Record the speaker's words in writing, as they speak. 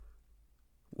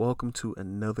Welcome to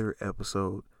another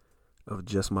episode of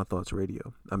Just My Thoughts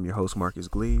Radio. I'm your host, Marcus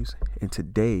Gleaves, and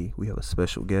today we have a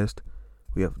special guest.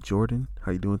 We have Jordan.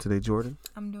 How you doing today, Jordan?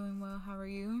 I'm doing well. How are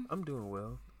you? I'm doing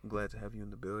well. I'm glad to have you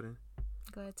in the building.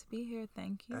 Glad to be here.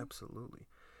 Thank you. Absolutely.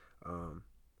 You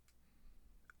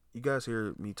guys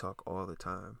hear me talk all the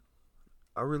time.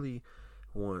 I really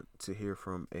want to hear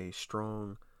from a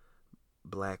strong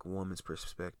black woman's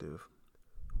perspective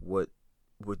what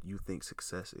you think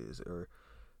success is, or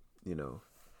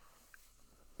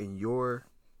in your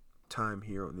time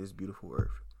here on this beautiful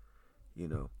earth,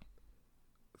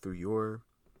 through your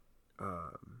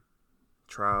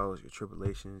trials, your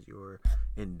tribulations, your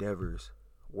endeavors,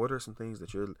 what are some things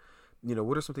that you're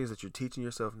teaching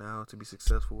yourself now to be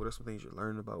successful? What are some things you're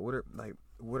learning about?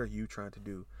 What are you trying to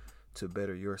do to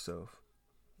better yourself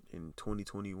in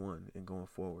 2021 and going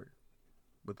forward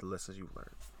with the lessons you've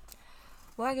learned?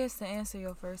 Well, I guess to answer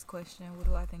your first question, what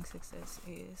do I think success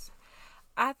is?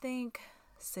 I think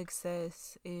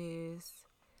success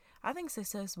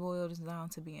boils down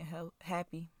to being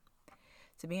happy.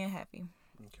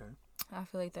 Okay. I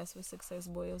feel like that's what success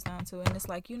boils down to. And it's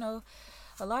like, a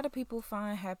lot of people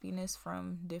find happiness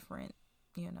from different,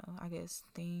 I guess,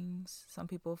 things. Some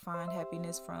people find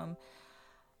happiness from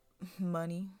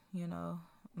money,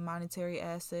 monetary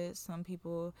assets. Some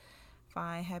people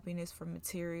find happiness from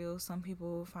material. Some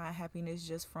people find happiness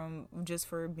just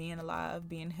for being alive,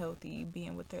 being healthy,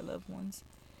 being with their loved ones.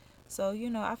 So,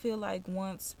 I feel like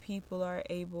once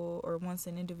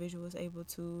an individual is able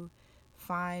to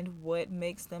find what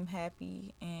makes them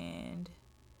happy and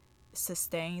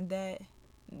sustain that,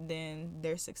 then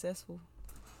they're successful.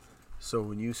 So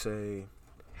when you say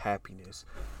happiness,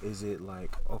 is it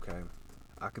like, okay,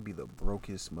 I could be the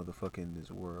brokest motherfucker in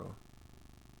this world,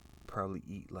 probably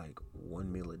eat like one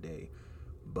meal a day,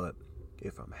 but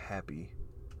if I'm happy,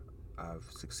 I've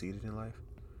succeeded in life?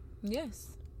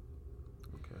 Yes.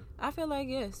 Okay. I feel like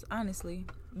yes, honestly,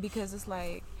 because it's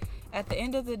like at the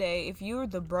end of the day, if you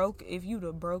the broke,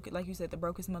 like you said, the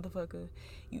brokest motherfucker,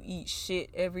 you eat shit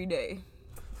every day.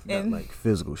 Not like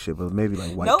physical shit, but maybe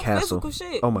like White Castle. Physical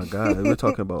shit. Oh my God, we're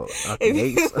talking about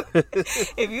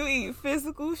if you eat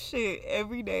physical shit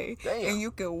every day, damn, and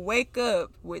you can wake up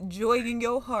with joy in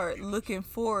your heart, looking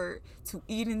forward to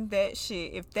eating that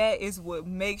shit, if that is what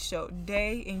makes your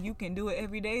day, and you can do it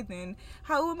every day, then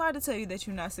who am I to tell you that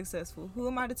you're not successful? Who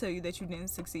am I to tell you that you didn't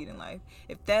succeed in life?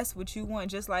 If that's what you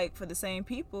want, just like for the same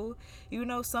people,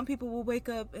 some people will wake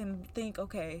up and think,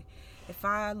 okay, if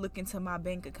I look into my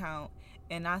bank account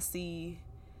and I see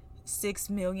 $6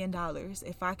 million,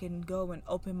 if I can go and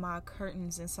open my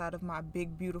curtains inside of my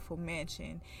big, beautiful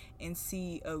mansion and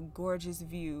see a gorgeous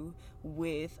view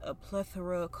with a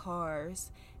plethora of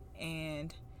cars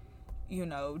and,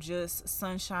 just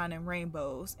sunshine and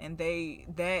rainbows, and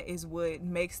that is what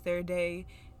makes their day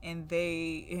and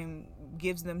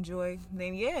gives them joy,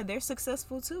 then yeah, they're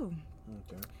successful too.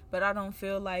 Okay. But I don't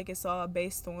feel like it's all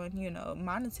based on,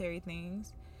 monetary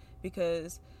things,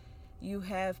 because you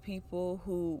have people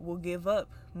who will give up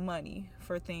money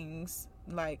for things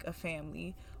like a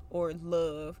family or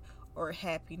love or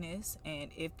happiness.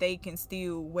 And if they can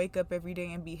still wake up every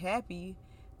day and be happy,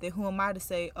 then who am I to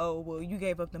say, oh, well, you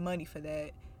gave up the money for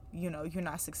that, you're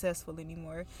not successful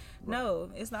anymore. Right. No,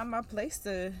 it's not my place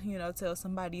to, tell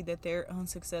somebody that they're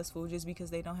unsuccessful just because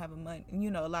they don't have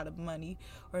a lot of money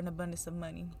or an abundance of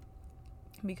money.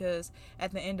 Because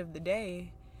at the end of the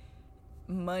day,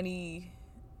 money,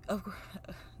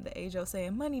 the age old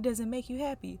saying, money doesn't make you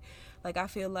happy. Like, I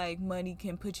feel like money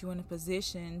can put you in a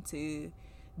position to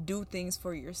do things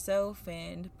for yourself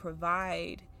and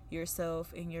provide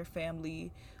yourself and your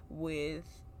family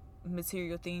with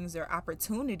material things or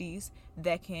opportunities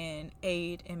that can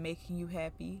aid in making you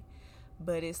happy.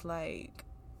 But it's like,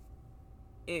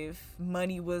 if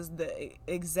money was the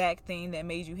exact thing that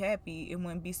made you happy, it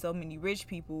wouldn't be so many rich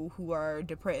people who are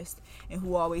depressed and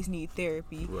who always need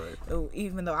therapy. Right.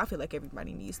 Even though I feel like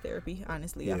everybody needs therapy,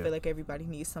 honestly. Yeah. I feel like everybody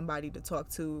needs somebody to talk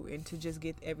to and to just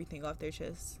get everything off their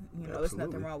chest. Absolutely. It's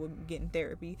nothing wrong with getting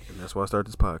therapy. And that's why I started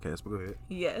this podcast, but go ahead.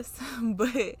 Yes,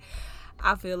 but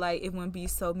I feel like it wouldn't be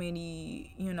so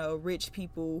many, rich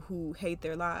people who hate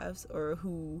their lives or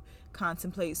who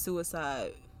contemplate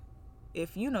suicide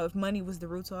if money was the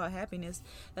root to all happiness.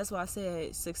 That's why I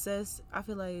said success. I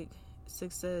feel like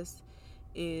success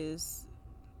is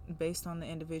based on the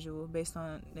individual, based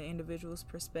on the individual's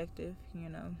perspective.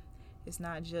 It's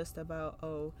not just about,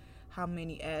 how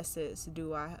many assets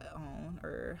do I own,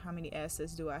 or how many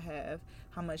assets do I have,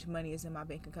 how much money is in my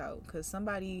bank account. Because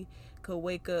somebody could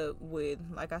wake up with,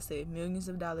 like I said, millions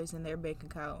of dollars in their bank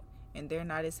account, and they're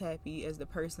not as happy as the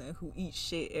person who eats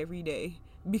shit every day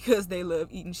because they love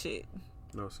eating shit.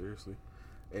 No, seriously.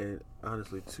 And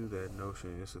honestly, to that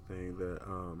notion, it's a thing that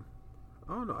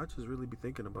I don't know. I just really be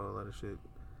thinking about a lot of shit.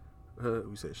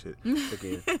 We said shit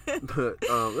again, but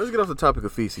let's get off the topic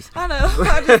of feces. I know.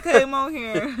 I just came on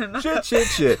here.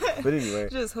 shit. But anyway,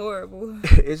 just horrible.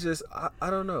 It's just I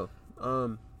don't know.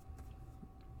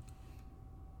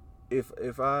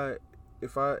 If I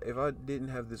didn't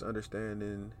have this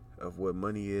understanding of what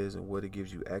money is and what it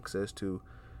gives you access to,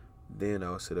 then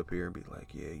I'll sit up here and be like,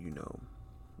 yeah,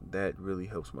 that really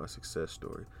helps my success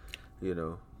story.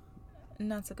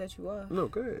 Not to cut you off. No,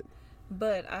 go ahead.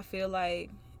 But I feel like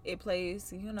it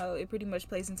plays, it pretty much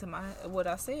plays into what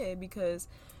I said, because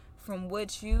from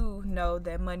what you know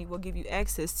that money will give you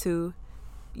access to,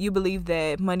 you believe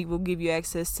that money will give you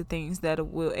access to things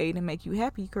that will aid and make you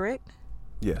happy, correct?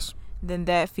 Yes. Then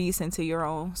that feeds into your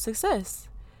own success.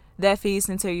 That feeds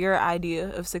into your idea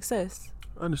of success.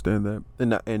 I understand that.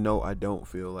 And no, I don't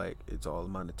feel like it's all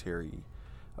monetary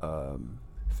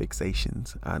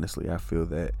fixations. Honestly, I feel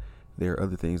that there are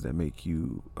other things that make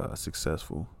you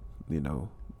successful.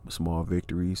 Small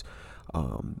victories.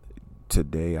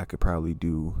 Today I could probably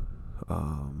do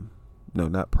no,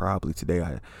 not probably. Today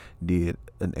I did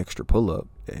an extra pull-up,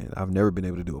 and I've never been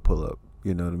able to do a pull-up.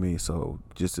 You know what I mean? So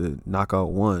just to knock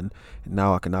out one, and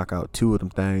now I can knock out two of them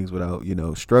things without,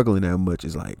 struggling that much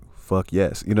is like, fuck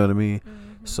yes. You know what I mean?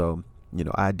 Mm-hmm. So,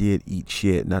 I did eat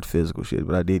shit, not physical shit,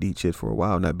 but I did eat shit for a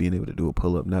while, not being able to do a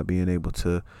pull-up, not being able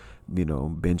to,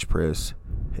 bench press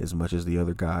as much as the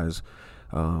other guys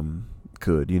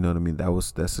could. You know what I mean?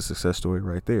 That's a success story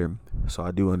right there. So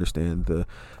I do understand the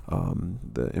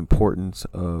importance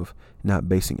of not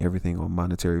basing everything on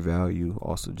monetary value.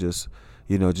 Also just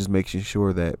making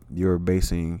sure that you're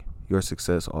basing your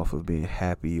success off of being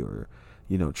happy, or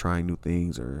trying new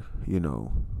things, or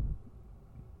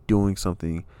doing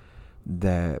something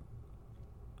that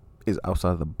is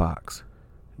outside of the box.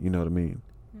 You know what I mean?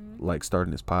 Mm-hmm. Like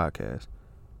starting this podcast,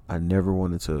 I never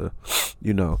wanted to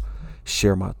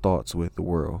share my thoughts with the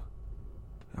world.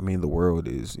 I mean, the world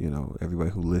is,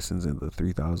 everybody who listens, and the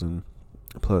 3,000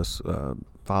 plus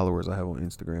followers I have on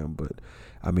Instagram. But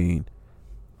I mean,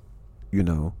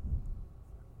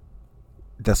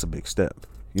 that's a big step.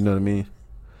 You know what I mean?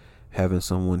 Having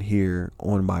someone here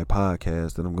on my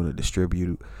podcast that I'm going to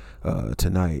distribute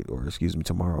tonight, or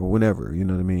tomorrow, or whenever, you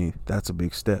know what I mean? That's a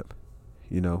big step.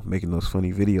 Making those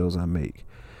funny videos I make.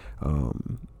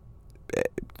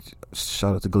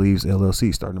 Shout out to Gleaves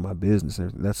LLC, starting my business and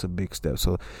everything. That's a big step.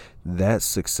 So that's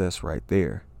success right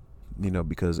there.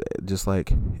 Because just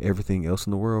like everything else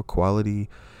in the world, quality,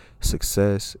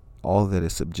 success, all of that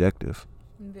is subjective.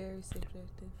 Very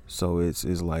subjective. So it's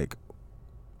like,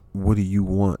 what do you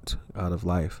want out of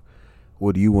life?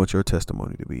 What do you want your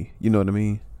testimony to be? You know what I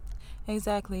mean?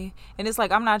 Exactly. And it's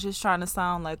like, I'm not just trying to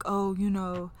sound like,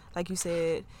 like you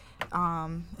said,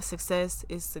 success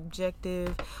is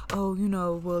subjective.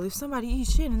 Well, if somebody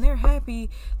eats shit and they're happy,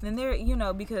 then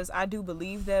they're, because I do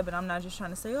believe that, but I'm not just trying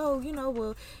to say,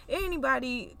 well,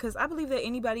 anybody, because I believe that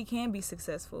anybody can be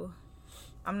successful.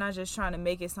 I'm not just trying to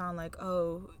make it sound like,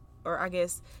 or I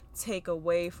guess take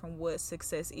away from what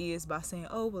success is by saying,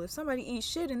 well, if somebody eats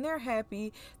shit and they're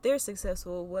happy, they're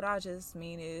successful. What I just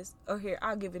mean is, here,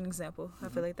 I'll give an example. Mm-hmm. I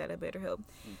feel like that'll better help.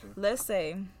 Okay. Let's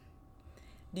say,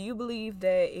 do you believe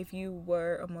that if you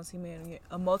were a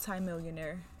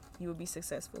multimillionaire, you would be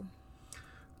successful?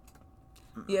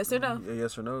 Yes or no?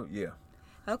 Yes or no? Yeah.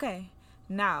 Okay.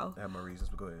 Now, I have my reasons,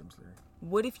 but go ahead. I'm sorry.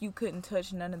 What if you couldn't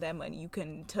touch none of that money? You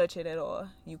couldn't touch it at all.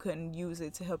 You couldn't use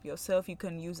it to help yourself. You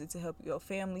couldn't use it to help your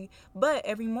family. But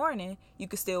every morning, you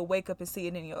could still wake up and see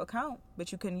it in your account.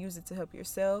 But you couldn't use it to help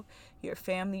yourself, your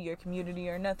family, your community,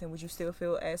 or nothing. Would you still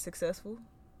feel as successful?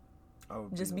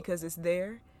 Just because it's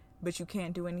there, but you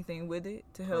can't do anything with it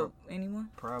to help anyone?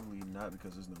 Probably not,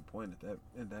 because there's no point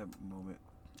in that moment.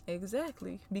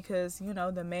 Exactly. Because,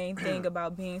 the main thing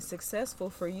about being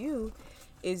successful for you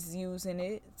is using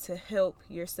it to help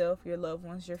yourself, your loved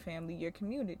ones, your family, your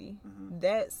community. Mm-hmm.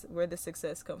 That's where the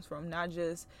success comes from. Not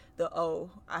just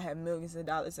I have millions of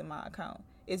dollars in my account.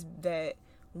 It's that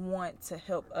want to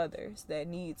help others, that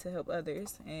need to help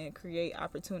others and create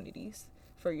opportunities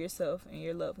for yourself and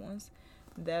your loved ones.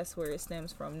 That's where it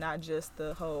stems from. Not just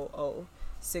the whole,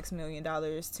 $6 million,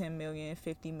 $10 million,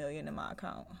 $50 million in my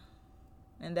account.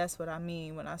 And that's what I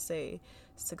mean when I say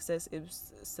success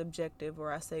is subjective,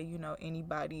 or I say,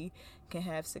 anybody can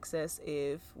have success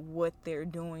if what they're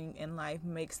doing in life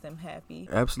makes them happy.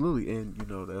 Absolutely. And,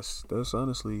 that's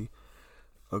honestly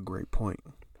a great point.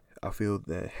 I feel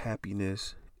that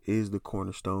happiness is the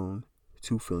cornerstone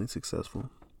to feeling successful.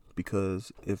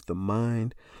 Because if the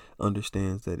mind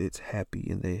understands that it's happy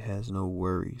and it has no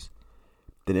worries,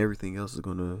 then everything else is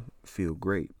going to feel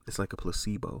great. It's like a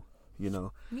placebo, you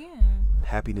know? Yeah.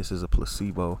 Happiness is a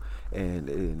placebo.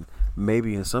 And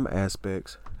maybe in some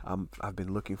aspects, I've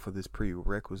been looking for this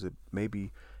prerequisite.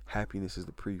 Maybe happiness is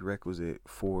the prerequisite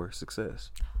for success.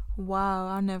 Wow,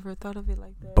 I never thought of it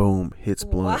like that. Boom, hits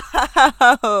blunt.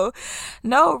 Wow.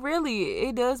 No, really,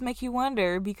 it does make you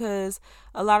wonder, because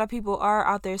a lot of people are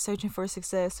out there searching for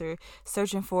success, or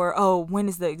searching for, when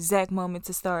is the exact moment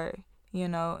to start,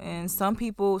 and some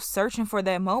people searching for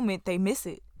that moment, they miss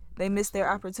it. They miss their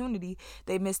opportunity.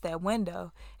 They miss that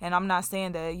window. And I'm not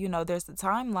saying that, there's a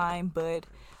timeline, but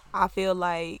I feel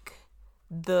like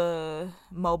the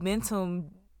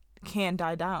momentum can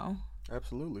die down.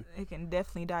 Absolutely. It can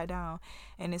definitely die down.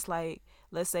 And it's like,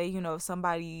 let's say, if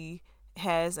somebody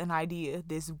has an idea,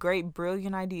 this great,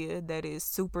 brilliant idea that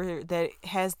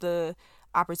has the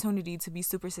opportunity to be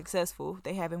super successful.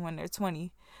 They have it when they're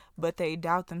 20, but they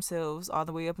doubt themselves all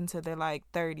the way up until they're like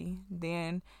 30.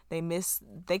 Then they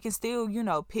can still,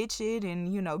 pitch it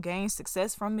and, gain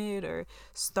success from it or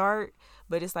start.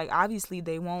 But it's like, obviously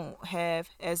they won't have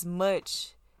as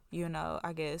much,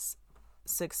 I guess,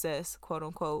 success, quote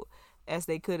unquote, as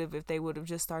they could have if they would have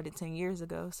just started 10 years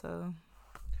ago. So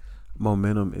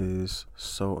momentum is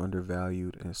so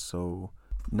undervalued and so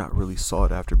not really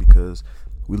sought after, because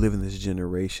we live in this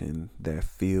generation that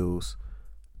feels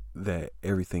that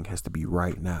everything has to be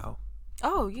right now.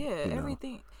 Oh yeah,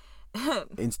 everything.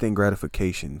 Instant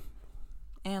gratification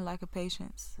and lack of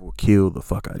patience will kill the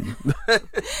fuck out of you.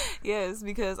 Yes,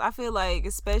 because I feel like,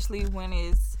 especially when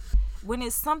it's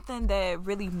something that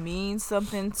really means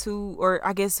something to, or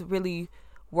I guess really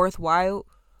worthwhile,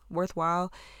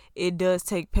 it does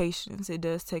take patience. It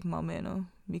does take momentum,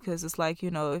 because it's like,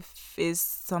 if it's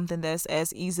something that's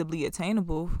as easily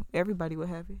attainable, everybody would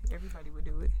have it. Everybody would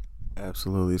do it.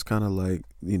 Absolutely. It's kind of like,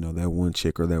 that one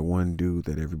chick or that one dude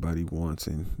that everybody wants,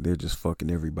 and they're just fucking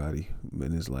everybody.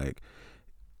 And it's like,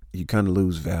 you kind of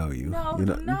lose value. No, do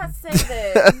not say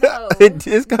that. No.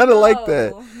 It's kind of like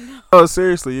that. No. Oh,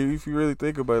 seriously, if you really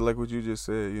think about it, like what you just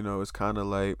said, it's kind of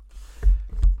like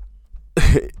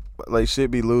like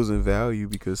shit be losing value,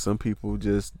 because some people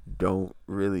just don't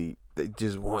really, they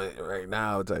just want it right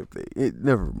now type thing.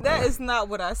 Never mind. That is not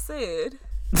what I said.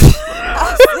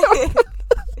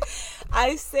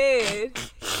 I said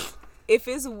if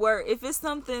it's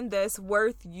something that's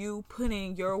worth you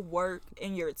putting your work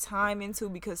and your time into,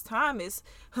 because time is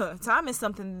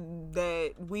something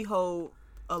that we hold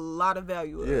a lot of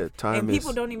value. Yeah, time and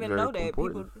people don't even know that.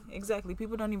 Important.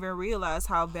 People don't even realize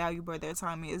how valuable their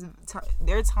time is.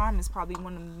 Their time is probably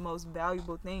one of the most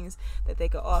valuable things that they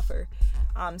could offer.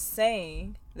 I'm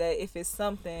saying that if it's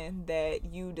something that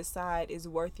you decide is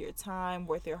worth your time,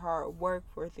 worth your hard work,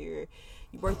 worth you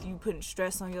putting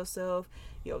stress on yourself,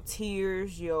 your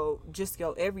tears, your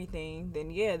everything, then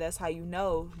yeah, that's how you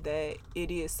know that it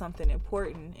is something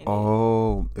important.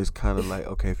 And it's kind of like,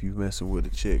 okay, if you messing with a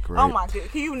chick, right? Oh my god,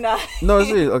 can you not? No, it's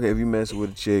serious. Okay, if you messing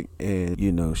with a chick and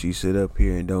she sit up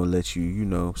here and don't let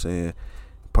you,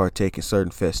 partake in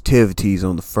certain festivities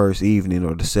on the first evening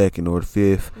or the second or the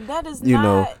fifth, that is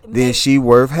not then she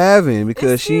worth having,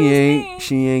 because she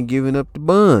ain't giving up the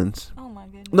buns. Oh my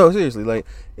goodness. No, seriously, like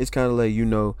it's kind of like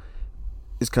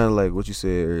it's kind of like what you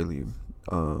said earlier.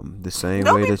 The same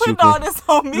don't way be that you can all this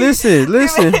on me.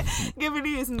 Listen. Giving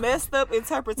these messed up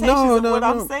interpretations of what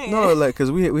I'm saying. No, like, because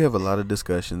we have a lot of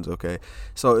discussions. Okay,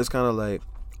 so it's kind of like,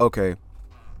 okay,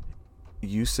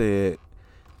 you said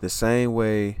the same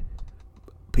way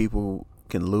people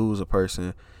can lose a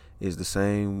person is the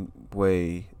same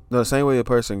way a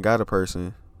person got a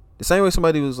person. The same way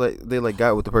somebody was like, they like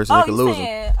got with the person, they can lose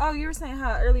them. Oh, you were saying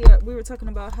how earlier we were talking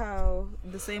about how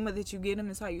the same way that you get them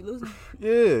is how you lose them.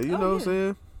 Yeah, you know what I'm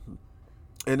saying?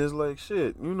 And it's like,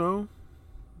 shit, you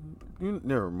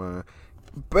never mind.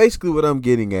 Basically what I'm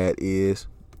getting at is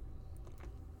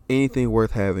anything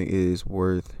worth having is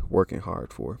worth working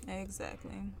hard for.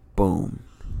 Exactly. Boom.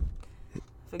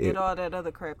 Forget all that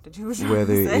other crap that you were trying to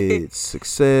whether say. It's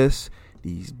success,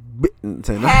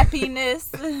 happiness.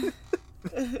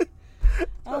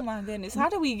 Oh my goodness! How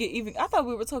did we get even? I thought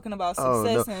we were talking about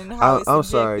success and how it's I'm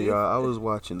sorry, y'all. I was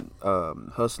watching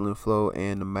Hustle and Flow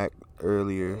and the Mac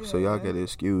earlier, so y'all gotta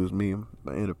excuse me.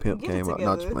 My inner pimp came out.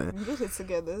 Not just playing. Get it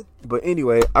together. But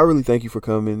anyway, I really thank you for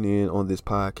coming in on this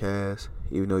podcast.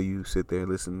 Even though you sit there and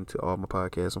listen to all my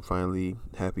podcasts, I'm finally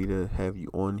happy to have you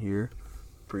on here.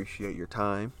 appreciate your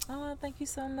time. Oh, thank you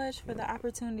so much for the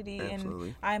opportunity. Absolutely.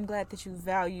 And I am glad that you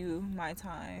value my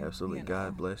time. Absolutely.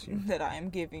 God bless you. That I am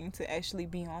giving to actually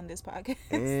be on this podcast.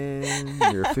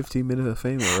 And your 15 minutes of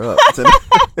fame are up.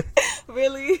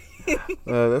 Really?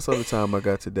 That's all the time I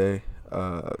got today.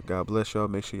 God bless y'all.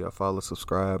 Make sure y'all follow,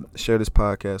 subscribe, share this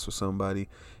podcast with somebody,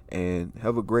 and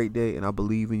have a great day. And I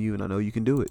believe in you, and I know you can do it.